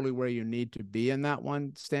be totally where you need to be in that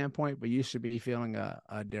one standpoint, but you should be feeling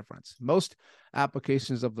a difference. Most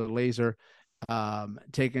applications of the laser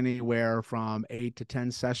take anywhere from 8 to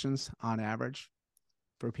 10 sessions on average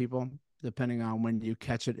for people, depending on when you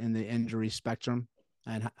catch it in the injury spectrum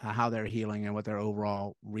and how they're healing and what their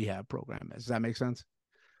overall rehab program is. Does that make sense?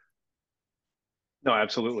 No,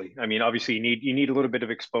 absolutely. I mean, obviously you need a little bit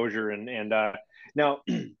of exposure and now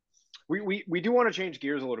we do want to change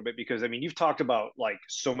gears a little bit because I mean, you've talked about like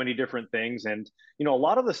so many different things and you know, a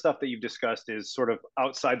lot of the stuff that you've discussed is sort of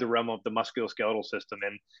outside the realm of the musculoskeletal system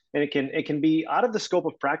and it can be out of the scope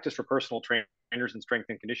of practice for personal trainers and strength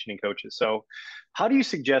and conditioning coaches. So how do you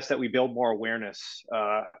suggest that we build more awareness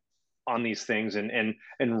on these things and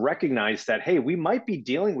recognize that, hey, we might be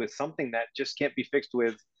dealing with something that just can't be fixed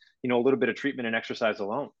with, you know, a little bit of treatment and exercise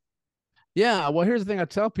alone? Yeah, well, here's the thing I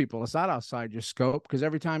tell people. It's not outside your scope because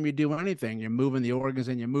every time you do anything, you're moving the organs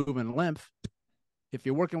and you're moving lymph. If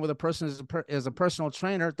you're working with a person as a personal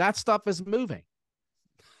trainer, that stuff is moving,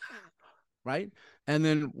 right? And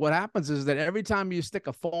then what happens is that every time you stick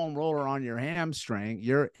a foam roller on your hamstring,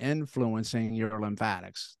 you're influencing your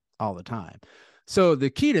lymphatics all the time. So the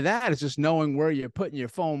key to that is just knowing where you're putting your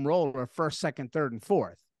foam roller first, second, third, and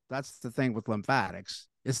fourth. That's the thing with lymphatics.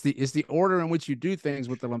 It's the order in which you do things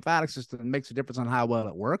with the lymphatic system that makes a difference on how well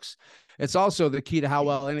it works. It's also the key to how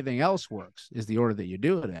well anything else works is the order that you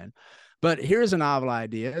do it in. But here's a novel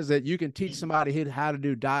idea is that you can teach somebody how to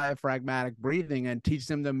do diaphragmatic breathing and teach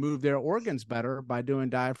them to move their organs better by doing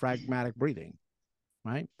diaphragmatic breathing,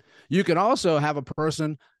 right? You can also have a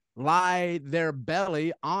person lie their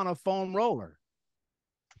belly on a foam roller.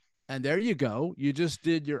 And there you go. You just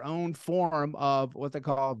did your own form of what they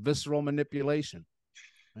call visceral manipulation,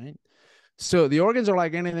 right? So the organs are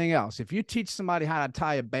like anything else. If you teach somebody how to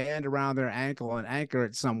tie a band around their ankle and anchor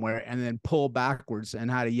it somewhere and then pull backwards and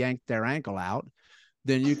how to yank their ankle out,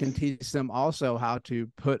 then you can teach them also how to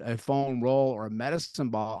put a foam roll or a medicine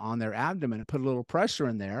ball on their abdomen and put a little pressure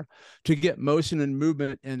in there to get motion and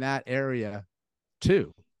movement in that area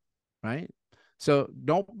too, right? So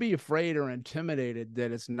don't be afraid or intimidated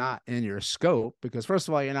that it's not in your scope because first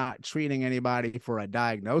of all, you're not treating anybody for a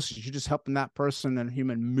diagnosis. You're just helping that person and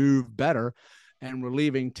human move better and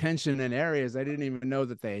relieving tension in areas they didn't even know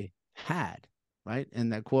that they had, right? In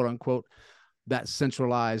that quote unquote, that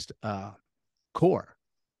centralized core.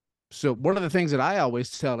 So one of the things that I always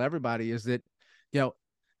tell everybody is that, you know,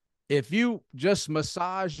 if you just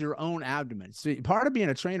massage your own abdomen, see, part of being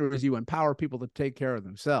a trainer is you empower people to take care of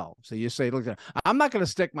themselves. So you say, look, I'm not going to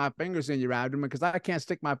stick my fingers in your abdomen because I can't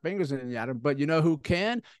stick my fingers in your abdomen, but you know who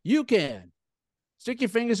can? You can. Stick your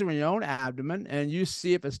fingers in your own abdomen and you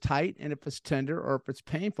see if it's tight and if it's tender or if it's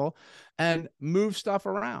painful and move stuff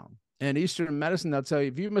around. In Eastern medicine, they'll tell you,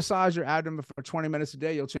 if you massage your abdomen for 20 minutes a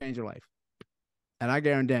day, you'll change your life. And I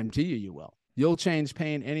guarantee you will. You'll change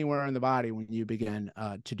pain anywhere in the body when you begin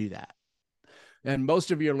to do that. And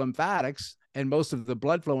most of your lymphatics and most of the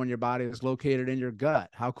blood flow in your body is located in your gut.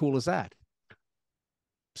 How cool is that?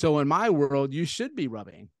 So in my world, you should be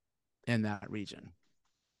rubbing in that region,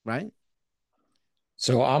 right?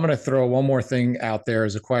 So I'm going to throw one more thing out there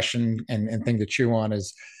as a question and thing to chew on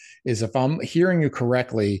is if I'm hearing you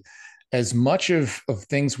correctly, as much of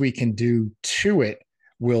things we can do to it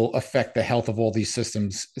will affect the health of all these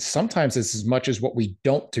systems. Sometimes it's as much as what we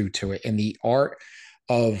don't do to it. And the art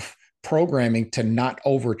of programming to not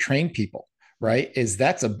overtrain people, right? Is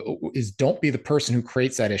don't be the person who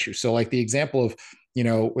creates that issue. So like the example of,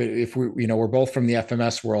 if we're both from the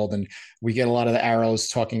FMS world, and we get a lot of the arrows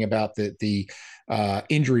talking about the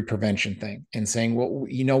injury prevention thing and saying, well,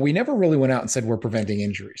 we never really went out and said we're preventing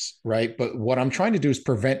injuries, right? But what I'm trying to do is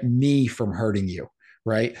prevent me from hurting you,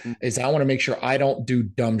 right? Is I want to make sure I don't do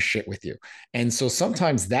dumb shit with you. And so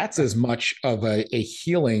sometimes that's as much of a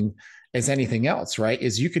healing as anything else, right?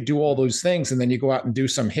 Is you could do all those things and then you go out and do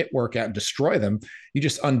some hit workout and destroy them. You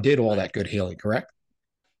just undid all that good healing, correct?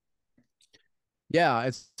 Yeah,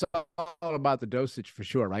 it's all about the dosage for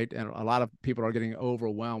sure, right? And a lot of people are getting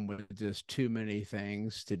overwhelmed with just too many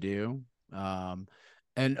things to do. An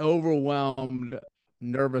overwhelmed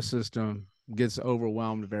nervous system gets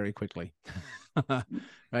overwhelmed very quickly.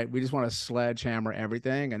 Right? We just want to sledgehammer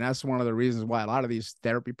everything. And that's one of the reasons why a lot of these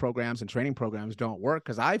therapy programs and training programs don't work,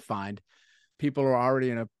 because I find people are already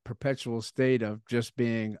in a perpetual state of just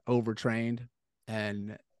being overtrained,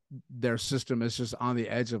 and their system is just on the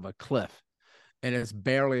edge of a cliff and it's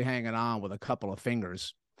barely hanging on with a couple of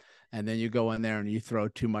fingers. And then you go in there and you throw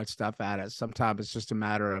too much stuff at it. Sometimes it's just a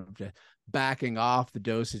matter of backing off the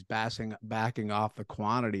dosage, backing off the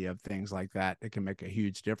quantity of things like that. It can make a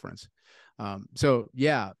huge difference. So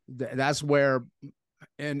yeah, that's where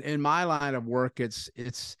in my line of work,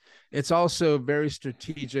 it's also very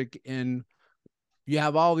strategic. In you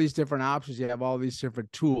have all these different options, you have all these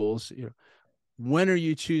different tools. When are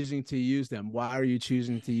you choosing to use them? Why are you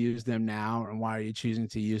choosing to use them now? And why are you choosing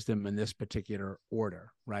to use them in this particular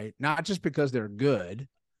order, right? Not just because they're good,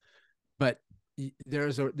 but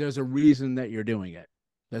there's a reason that you're doing it.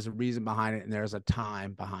 There's a reason behind it, and there's a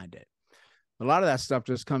time behind it. A lot of that stuff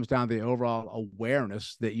just comes down to the overall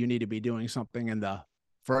awareness that you need to be doing something in the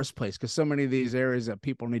first place, because so many of these areas that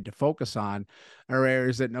people need to focus on are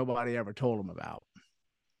areas that nobody ever told them about,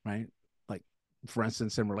 right? Like, for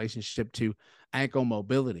instance, in relationship to ankle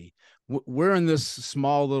mobility, we're in this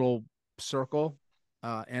small little circle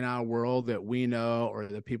in our world that we know, or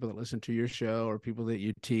the people that listen to your show, or people that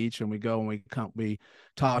you teach, and we go and we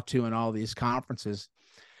talk to in all these conferences.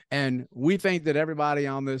 And we think that everybody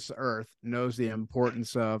on this earth knows the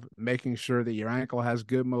importance of making sure that your ankle has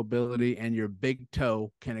good mobility and your big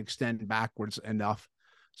toe can extend backwards enough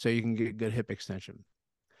so you can get good hip extension.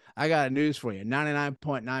 I got news for you.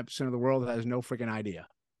 99.9% of the world has no freaking idea.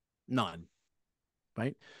 None.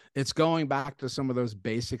 Right? It's going back to some of those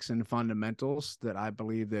basics and fundamentals that I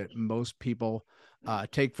believe that most people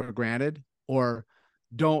take for granted, or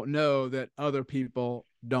don't know that other people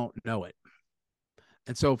don't know it.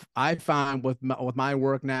 And so I find with my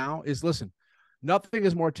work now is, listen, nothing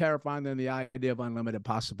is more terrifying than the idea of unlimited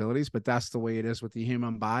possibilities, but that's the way it is with the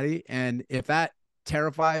human body. And if that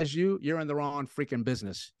terrifies you, you're in the wrong freaking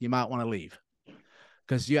business. You might want to leave,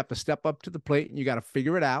 because you have to step up to the plate and you got to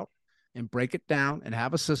figure it out and break it down and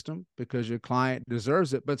have a system, because your client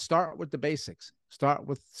deserves it. But start with the basics. Start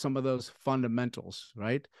with some of those fundamentals,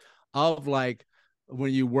 right? Of like,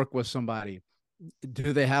 when you work with somebody,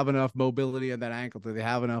 do they have enough mobility in that ankle? Do they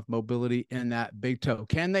have enough mobility in that big toe?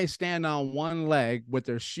 Can they stand on one leg with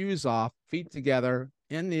their shoes off, feet together,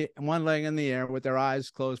 in the one leg in the air with their eyes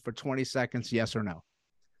closed for 20 seconds? Yes or no?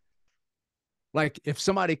 Like, if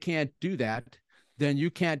somebody can't do that, then you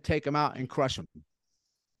can't take them out and crush them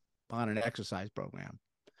on an exercise program.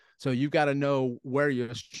 So you've got to know where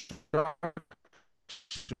your structure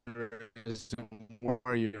is and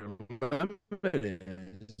where your limit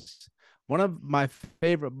is. One of my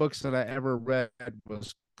favorite books that I ever read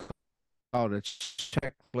was called A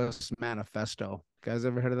Checklist Manifesto. You guys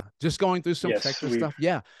ever heard of that? Just going through some checklist stuff.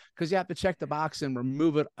 Yeah. Because you have to check the box and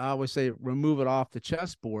remove it. I always say remove it off the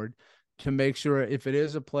chessboard to make sure if it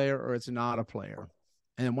is a player or it's not a player.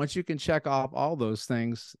 And once you can check off all those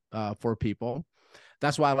things for people,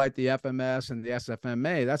 that's why I like the FMS and the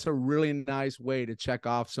SFMA. That's a really nice way to check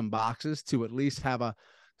off some boxes, to at least have a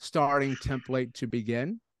starting template to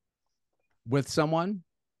begin with someone,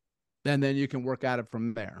 and then you can work at it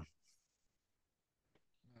from there.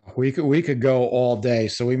 We could go all day,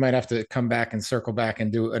 so we might have to come back and circle back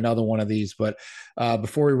and do another one of these. But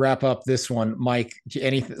before we wrap up this one, Mike,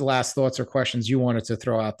 any last thoughts or questions you wanted to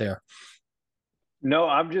throw out there? No,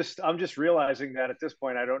 I'm just realizing that at this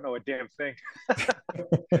point I don't know a damn thing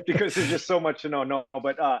because there's just so much to know. No,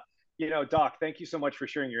 but Doc, thank you so much for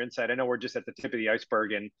sharing your insight. I know we're just at the tip of the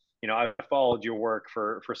iceberg, and I've followed your work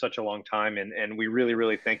for such a long time, and we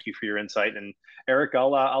really thank you for your insight. And Eric,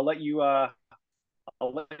 I'll let you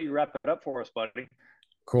I'll let you wrap it up for us, buddy.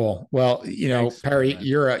 Cool. Well, Thanks, Perry, man.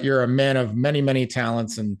 you're a man of many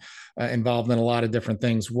talents and involved in a lot of different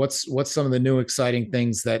things. What's some of the new exciting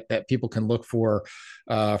things that people can look for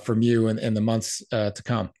from you in the months to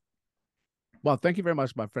come? Well, thank you very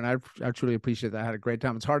much, my friend. I truly appreciate that. I had a great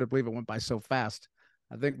time. It's hard to believe it went by so fast.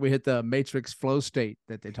 I think we hit the matrix flow state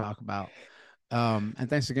that they talk about. And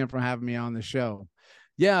thanks again for having me on the show.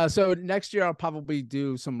 Yeah, so next year I'll probably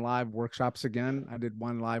do some live workshops again. I did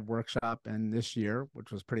one live workshop in this year,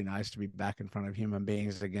 which was pretty nice to be back in front of human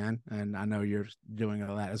beings again. And I know you're doing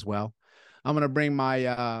all that as well. I'm going to bring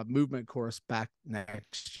my movement course back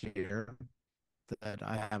next year that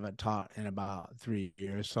I haven't taught in about 3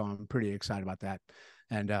 years. So I'm pretty excited about that.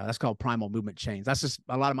 And that's called Primal Movement Chains. That's just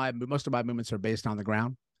most of my movements are based on the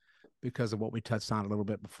ground because of what we touched on a little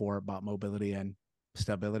bit before about mobility and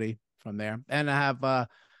stability from there. And I have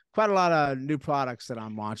quite a lot of new products that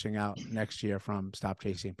I'm launching out next year from Stop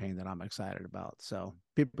Chasing Pain that I'm excited about. So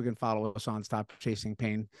people can follow us on Stop Chasing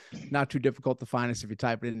Pain. Not too difficult to find us. If you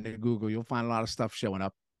type it into Google, you'll find a lot of stuff showing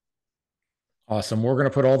up. Awesome. We're going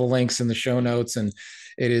to put all the links in the show notes, and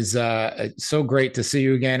it is so great to see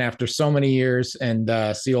you again after so many years and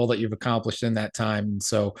see all that you've accomplished in that time. And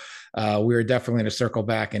so we're definitely going to circle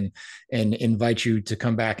back and invite you to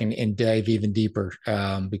come back and dive even deeper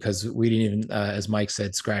because we didn't even, as Mike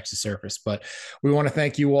said, scratch the surface. But we want to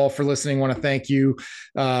thank you all for listening. Want to thank you,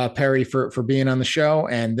 Perry, for being on the show.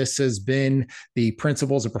 And this has been the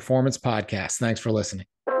Principles of Performance podcast. Thanks for listening.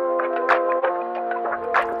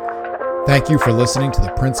 Thank you for listening to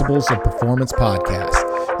the Principles of Performance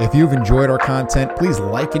podcast. If you've enjoyed our content, please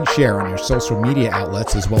like and share on your social media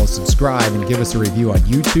outlets, as well as subscribe and give us a review on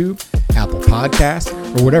YouTube, Apple Podcasts,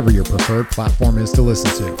 or whatever your preferred platform is to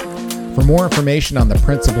listen to. For more information on the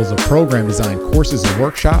Principles of Program Design courses and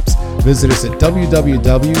workshops, visit us at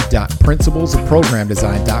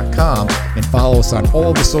www.principlesofprogramdesign.com and follow us on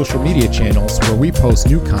all the social media channels where we post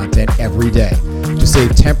new content every day. To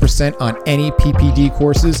save 10% on any PPD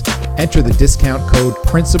courses, enter the discount code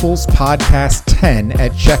PRINCIPLESPODCAST10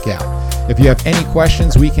 at checkout. If you have any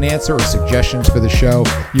questions we can answer or suggestions for the show,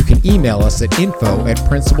 you can email us at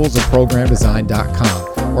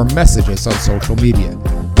info@principlesofprogramdesign.com or message us on social media.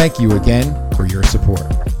 Thank you again for your support.